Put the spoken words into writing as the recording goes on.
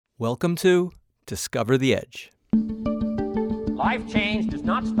Welcome to Discover the Edge. Life change does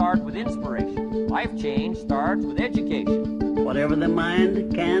not start with inspiration. Life change starts with education. Whatever the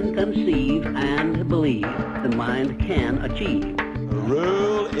mind can conceive and believe, the mind can achieve. The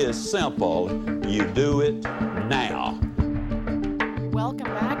rule is simple. You do it now. Welcome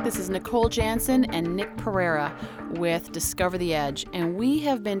back. This is Nicole Jansen and Nick Pereira with Discover the Edge. And we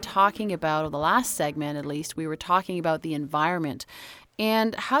have been talking about, or the last segment at least, we were talking about the environment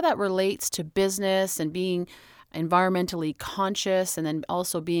and how that relates to business and being environmentally conscious, and then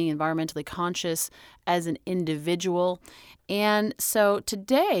also being environmentally conscious as an individual. And so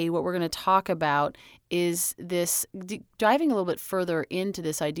today what we're going to talk about is this, diving a little bit further into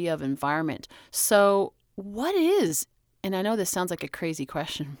this idea of environment. So what is, and I know this sounds like a crazy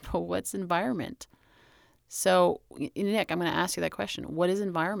question, but what's environment? So Nick, I'm going to ask you that question. What is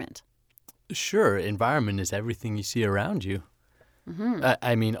environment? Sure. Environment is everything you see around you.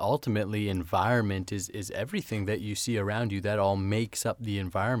 Mm-hmm. Ultimately, environment is everything that you see around you. That all makes up the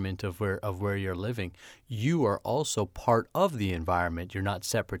environment of where you're living. You are also part of the environment. You're not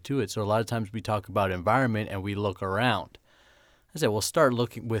separate to it. So a lot of times we talk about environment and we look around. I said, well, start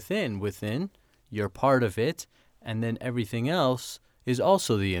looking within. Within, you're part of it, and then everything else is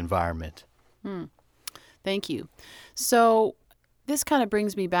also the environment. Thank you. So this kind of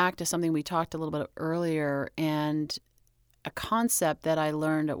brings me back to something we talked a little bit earlier, and a concept that I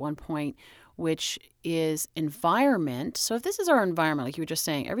learned at one point, which is environment. So if this is our environment, like you were just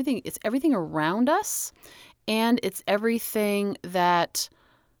saying, it's everything around us, and it's everything that,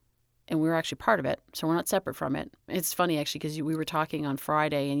 and we're actually part of it, so we're not separate from it. It's funny, actually, because we were talking on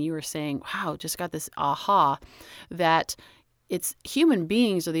Friday, and you were saying, wow, just got this aha, that it's human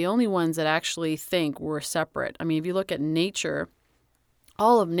beings are the only ones that actually think we're separate. I mean, if you look at nature,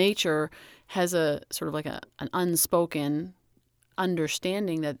 all of nature has a sort of like an unspoken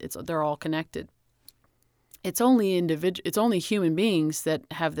understanding that they're all connected. It's only human beings that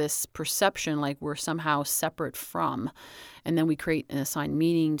have this perception like we're somehow separate from, and then we create and assign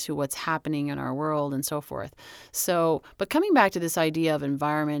meaning to what's happening in our world and so forth. So, but coming back to this idea of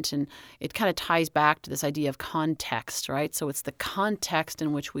environment, and it kind of ties back to this idea of context, right? So it's the context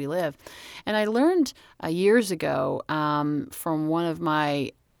in which we live. And I learned years ago from one of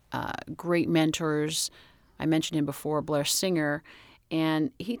my great mentors. I mentioned him before, Blair Singer,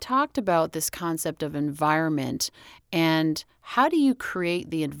 and he talked about this concept of environment and how do you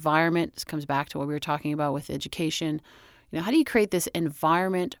create the environment. This comes back to what we were talking about with education. How do you create this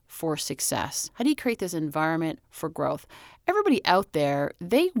environment for success? How do you create this environment for growth? Everybody out there,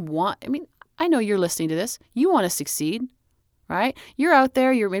 I know you're listening to this. You want to succeed. Right? You're out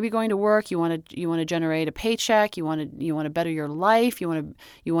there, you're maybe going to work, you want to generate a paycheck, you want to better your life, you want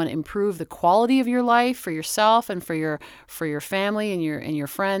to improve the quality of your life for yourself and for your family and your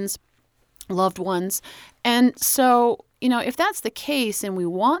friends, loved ones. And so, if that's the case and we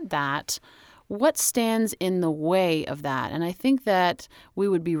want that, what stands in the way of that? And I think that we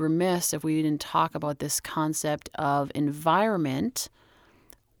would be remiss if we didn't talk about this concept of environment,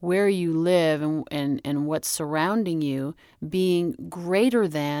 where you live and what's surrounding you being greater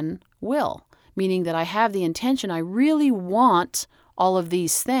than will, meaning that I have the intention, I really want all of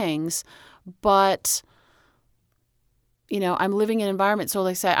these things, but, I'm living in an environment. So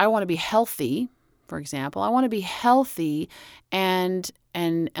like say, I want to be healthy, for example. I want to be healthy and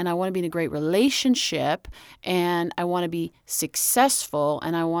I want to be in a great relationship, and I want to be successful,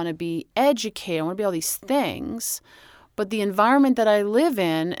 and I want to be educated. I want to be all these things. But the environment that I live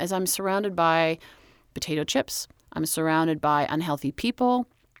in, as I'm surrounded by potato chips, I'm surrounded by unhealthy people,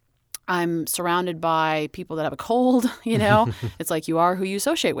 I'm surrounded by people that have a cold, It's like you are who you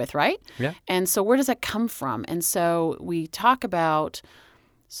associate with, right? Yeah. And so where does that come from? And so we talked about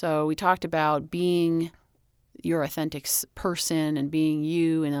being your authentic person and being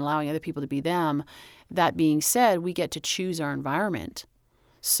you and allowing other people to be them. That being said, we get to choose our environment.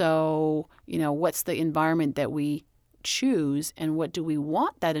 So, what's the environment that we choose, and what do we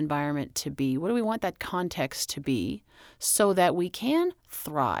want that environment to be? What do we want that context to be so that we can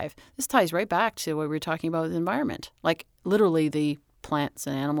thrive? This ties right back to what we were talking about with the environment, like literally the plants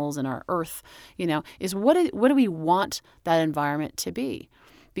and animals and our earth, is what do we want that environment to be?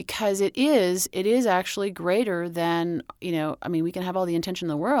 Because it is actually greater than, we can have all the intention in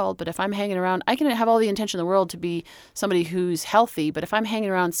the world, but if I'm hanging around, I can have all the intention in the world to be somebody who's healthy, but if I'm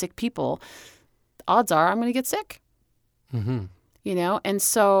hanging around sick people, odds are I'm going to get sick. Mm-hmm. And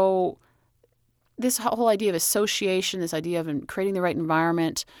so this whole idea of association, this idea of creating the right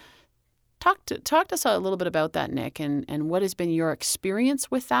environment, talk to us a little bit about that, Nick, and what has been your experience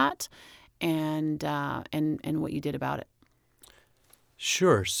with that, and what you did about it.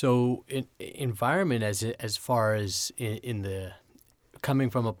 Sure. So environment as far as in the coming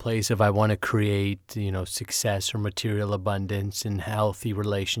from a place of I want to create, success or material abundance and healthy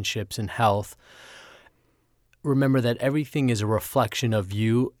relationships and health, remember that everything is a reflection of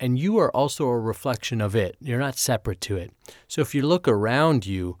you, and you are also a reflection of it. You're not separate to it. So if you look around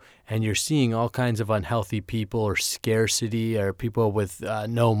you and you're seeing all kinds of unhealthy people or scarcity or people with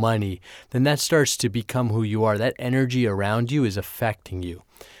no money, then that starts to become who you are. That energy around you is affecting you.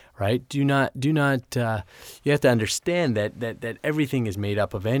 Right? Do not. You have to understand that everything is made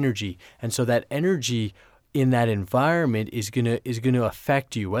up of energy, and so that energy in that environment is gonna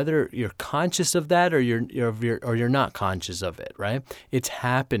affect you, whether you're conscious of that or you're not conscious of it. Right? It's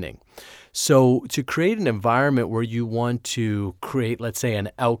happening. So to create an environment where you want to create, let's say,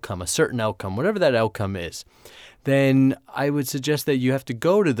 an outcome, a certain outcome, whatever that outcome is, then I would suggest that you have to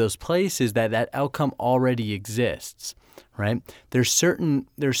go to those places that outcome already exists. Right? There's certain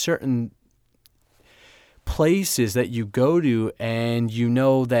places that you go to and you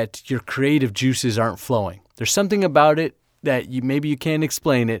know that your creative juices aren't flowing. There's something about it that maybe you can't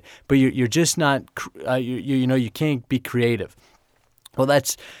explain it, but you're just not you can't be creative. Well,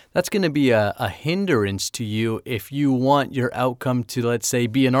 that's going to be a hindrance to you if you want your outcome to, let's say,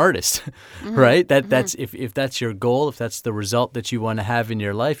 be an artist, right? That's if that's your goal, if that's the result that you want to have in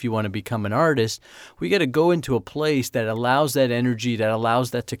your life, you want to become an artist. We got to go into a place that allows that energy, that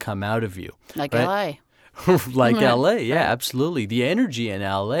allows that to come out of you, like right? LA. Like LA, yeah, absolutely. The energy in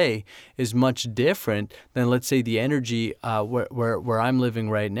LA is much different than, let's say, the energy where I'm living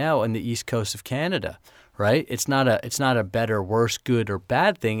right now on the East Coast of Canada. Right? It's not a better, worse, good, or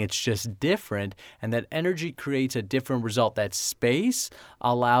bad thing. It's just different, and that energy creates a different result. That space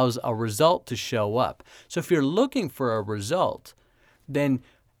allows a result to show up. So if you're looking for a result, then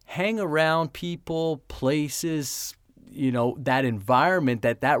hang around people, places, that environment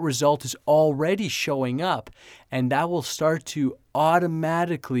that result is already showing up, and that will start to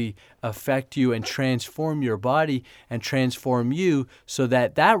automatically affect you and transform your body and transform you so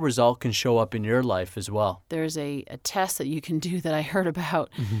that result can show up in your life as well. There's a test that you can do that I heard about,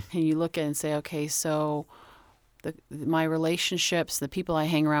 and you look at it and say, okay, so my relationships, the people I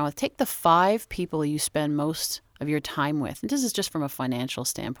hang around with, take the 5 people you spend most of your time with. And this is just from a financial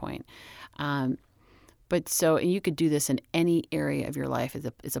standpoint. And you could do this in any area of your life.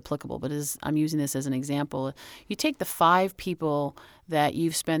 It's applicable. But I'm using this as an example. You take the 5 people that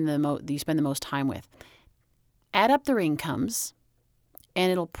you spend the most time with, add up their incomes,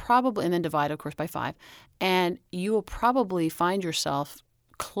 and and then divide, of course, by 5, and you will probably find yourself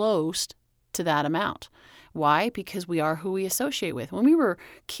close to that amount. Why? Because we are who we associate with. When we were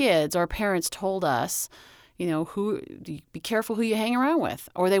kids, our parents told us, be careful who you hang around with.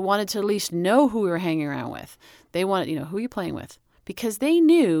 Or they wanted to at least know who we were hanging around with. They wanted, who are you playing with? Because they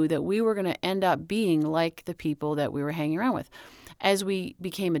knew that we were going to end up being like the people that we were hanging around with. As we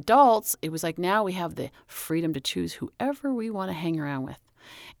became adults, it was like now we have the freedom to choose whoever we want to hang around with.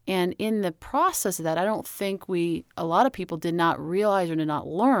 And in the process of that, I don't think a lot of people did not realize or did not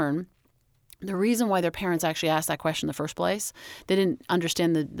learn the reason why their parents actually asked that question in the first place. They didn't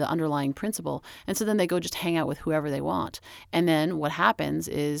understand the underlying principle. And so then they go just hang out with whoever they want. And then what happens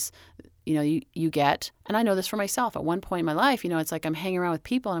is, you get, and I know this for myself, at one point in my life, it's like I'm hanging around with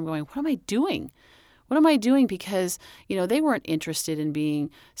people and I'm going, what am I doing? What am I doing? Because, they weren't interested in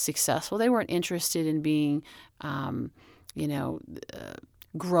being successful. They weren't interested in being,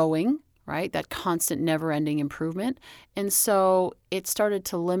 growing. Right? That constant, never-ending improvement. And so it started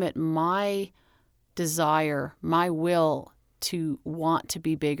to limit my desire, my will to want to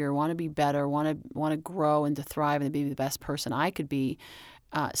be bigger, want to be better, want to grow and to thrive and to be the best person I could be,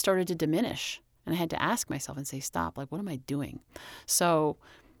 started to diminish. And I had to ask myself and say, stop, like, what am I doing? So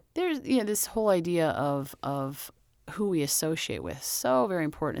there's, this whole idea of who we associate with, so very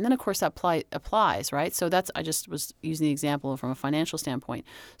important. And then, of course, that applies, right? So I just was using the example from a financial standpoint.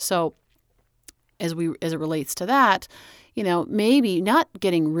 So as it relates to that, maybe not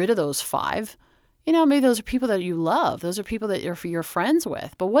getting rid of those 5, maybe those are people that you love. Those are people that you're friends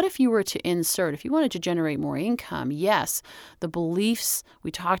with. But what if you were to if you wanted to generate more income? Yes, the beliefs, we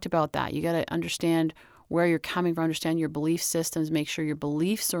talked about that. You got to understand where you're coming from, understand your belief systems, make sure your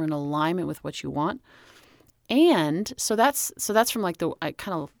beliefs are in alignment with what you want. And so that's from I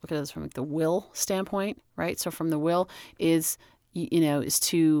kind of look at this from the will standpoint, right? So from the will is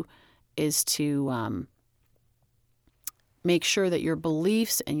to make sure that your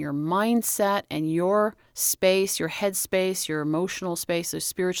beliefs and your mindset and your space, your head space, your emotional space, so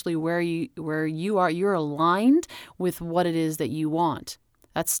spiritually where you are, you're aligned with what it is that you want.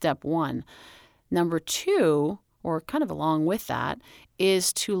 That's step 1. Number 2, or kind of along with that,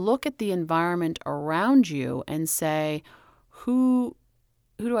 is to look at the environment around you and say, who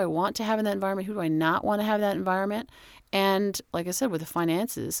do I want to have in that environment? Who do I not want to have in that environment? And like I said, with the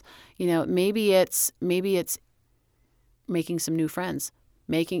finances, maybe it's making some new friends,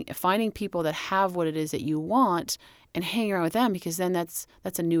 finding people that have what it is that you want and hanging around with them, because then that's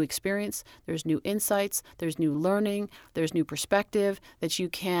a new experience. There's new insights, there's new learning, there's new perspective that you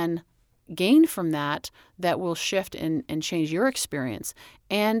can gain from that will shift and change your experience.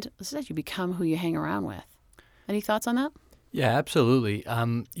 And as I said, you become who you hang around with. Any thoughts on that? Yeah, absolutely.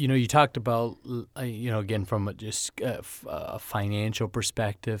 You talked about, again, from a financial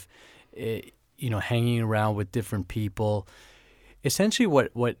perspective, hanging around with different people. Essentially,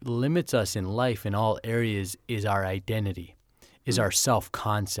 what limits us in life in all areas is our identity, is our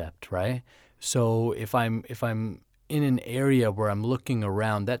self-concept, right? So if I'm in an area where I'm looking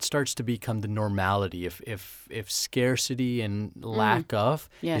around, that starts to become the normality. If scarcity and lack of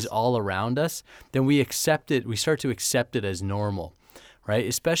is all around us, then we accept it. We start to accept it as normal, right?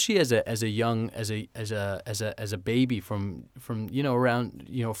 Especially as a baby from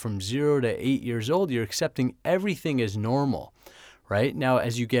around from 0 to 8 years old, you're accepting everything as normal. Right? Now,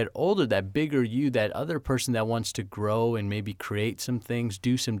 as you get older, that bigger you, that other person that wants to grow and maybe create some things,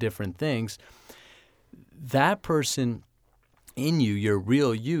 do some different things, that person in you, your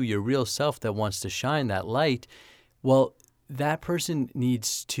real self that wants to shine that light, well, that person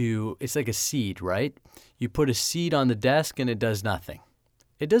needs to, it's like a seed, right? You put a seed on the desk and it does nothing.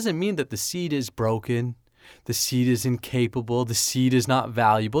 It doesn't mean that the seed is broken, the seed is incapable, the seed is not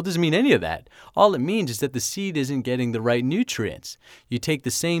valuable. It doesn't mean any of that. All it means is that the seed isn't getting the right nutrients. You take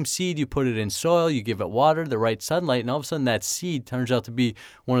the same seed, you put it in soil, you give it water, the right sunlight, and all of a sudden that seed turns out to be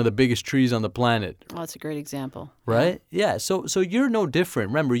one of the biggest trees on the planet. Oh, that's a great example. Right? Yeah. So you're no different.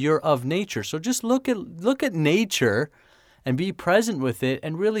 Remember, you're of nature. So just look at nature and be present with it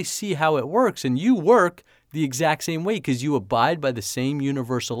and really see how it works. And you work the exact same way because you abide by the same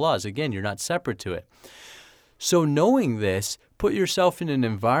universal laws. Again, you're not separate to it. So knowing this, put yourself in an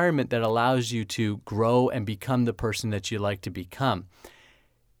environment that allows you to grow and become the person that you like to become.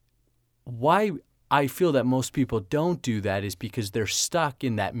 Why I feel that most people don't do that is because they're stuck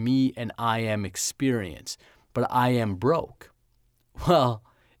in that me and I am experience, but I am broke. Well,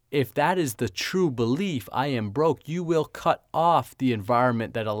 if that is the true belief, I am broke, you will cut off the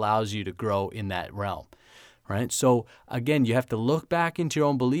environment that allows you to grow in that realm. Right? So again, you have to look back into your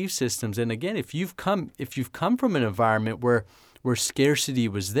own belief systems. And again, if you've come from an environment where scarcity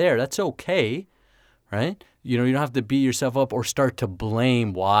was there, that's okay, right? You don't have to beat yourself up or start to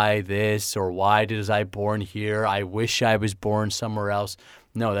blame why this or why was I born here? I wish I was born somewhere else.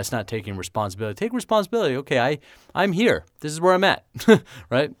 No, that's not taking responsibility. Take responsibility. Okay, I'm here. This is where I'm at,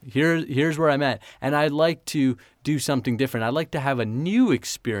 right? Here's where I'm at. And I'd like to do something different. I'd like to have a new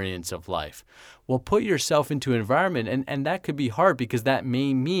experience of life. Well, put yourself into an environment, and that could be hard because that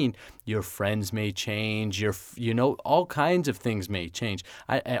may mean your friends may change, all kinds of things may change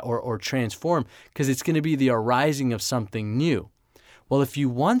or transform because it's going to be the arising of something new. Well, if you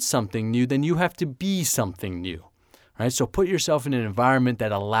want something new, then you have to be something new. Right? So put yourself in an environment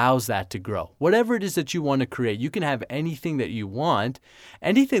that allows that to grow. Whatever it is that you want to create, you can have anything that you want.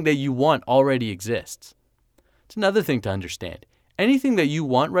 Anything that you want already exists. It's another thing to understand. Anything that you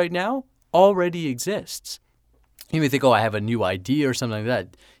want right now already exists. You may think, I have a new idea or something like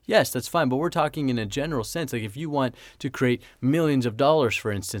that. Yes, that's fine, but we're talking in a general sense. Like if you want to create millions of dollars,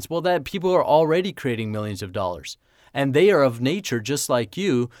 for instance, well, that people are already creating millions of dollars. And they are of nature just like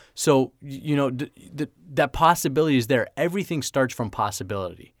you. So, that possibility is there. Everything starts from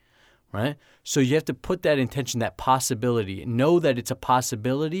possibility, right? So you have to put that intention, that possibility, know that it's a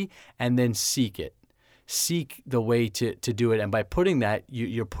possibility, and then seek it. Seek the way to do it. And by putting that,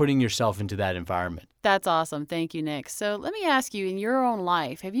 you're putting yourself into that environment. That's awesome. Thank you, Nick. So let me ask you, in your own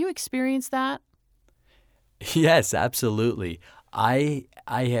life, have you experienced that? Yes, absolutely. I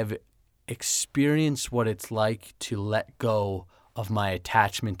have experience what it's like to let go of my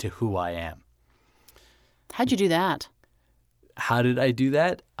attachment to who I am. How'd you do that? How did I do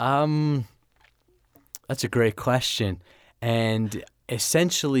that? That's a great question. And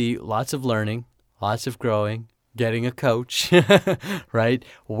essentially, lots of learning, lots of growing, getting a coach, right?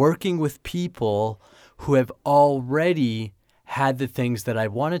 Working with people who have already had the things that I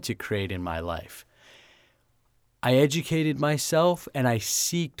wanted to create in my life. I educated myself and I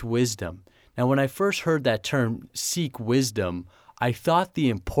seeked wisdom. Now, when I first heard that term, seek wisdom, I thought the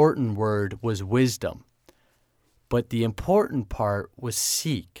important word was wisdom. But the important part was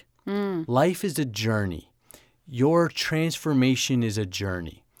seek. Life is a journey. Your transformation is a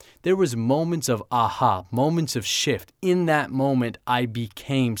journey. there was moments of aha, moments of shift. In that moment, I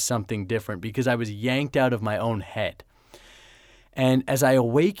became something different because I was yanked out of my own head. And as I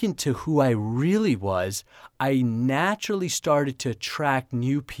awakened to who I really was, I naturally started to attract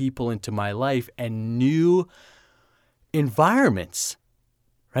new people into my life and new environments,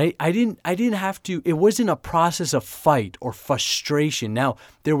 right? I didn't have to, it wasn't a process of fight or frustration. Now,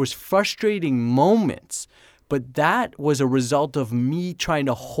 there was frustrating moments, but that was a result of me trying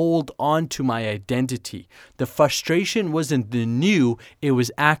to hold on to my identity. The frustration wasn't the new, it was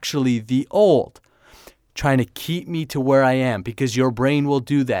actually the old, trying to keep me to where I am, because your brain will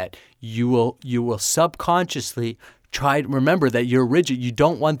do that. You will subconsciously remember that you're rigid. You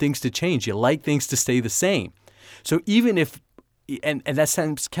don't want things to change. You like things to stay the same. So even if, and that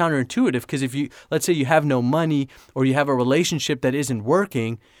sounds counterintuitive, because if let's say you have no money or you have a relationship that isn't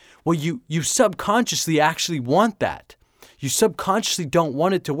working, well, you subconsciously actually want that. You subconsciously don't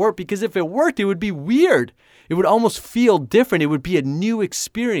want it to work, because if it worked, it would be weird. It would almost feel different. It would be a new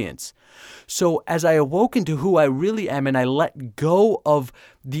experience. So as I awoke into who I really am and I let go of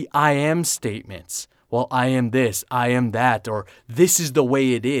the I am statements, well, I am this, I am that, or this is the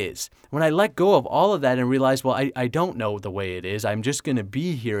way it is. When I let go of all of that and realized, well, I don't know the way it is, I'm just going to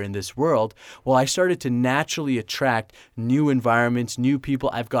be here in this world, well, I started to naturally attract new environments, new people.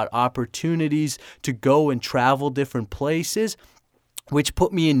 I've got opportunities to go and travel different places, which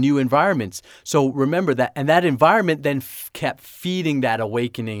put me in new environments. So remember that, and that environment then kept feeding that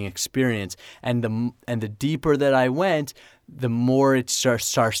awakening experience. And the deeper that I went, the more it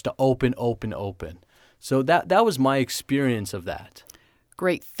starts to open. So that was my experience of that.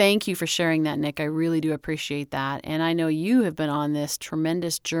 Great. Thank you for sharing that, Nick. I really do appreciate that. And I know you have been on this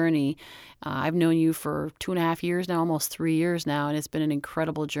tremendous journey. I've known you for 2.5 years now, almost 3 years now, and it's been an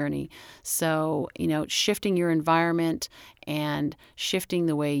incredible journey. So, shifting your environment and shifting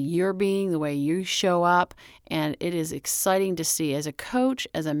the way you're being, the way you show up. And it is exciting to see as a coach,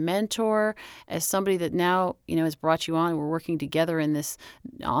 as a mentor, as somebody that now, has brought you on. We're working together we're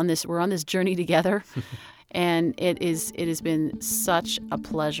on this journey together. And it has been such a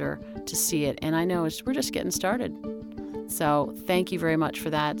pleasure to see it. And I know we're just getting started. So thank you very much for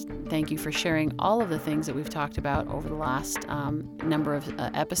that. Thank you for sharing all of the things that we've talked about over the last number of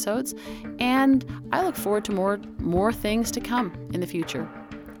episodes. And I look forward to more things to come in the future.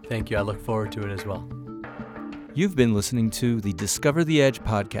 Thank you. I look forward to it as well. You've been listening to the Discover the Edge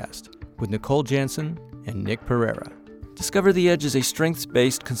podcast with Nicole Jansen and Nick Pereira. Discover the Edge is a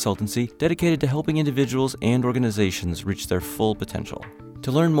strengths-based consultancy dedicated to helping individuals and organizations reach their full potential.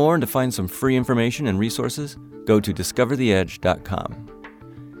 To learn more and to find some free information and resources, go to discovertheedge.com.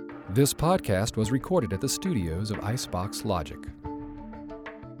 This podcast was recorded at the studios of Icebox Logic.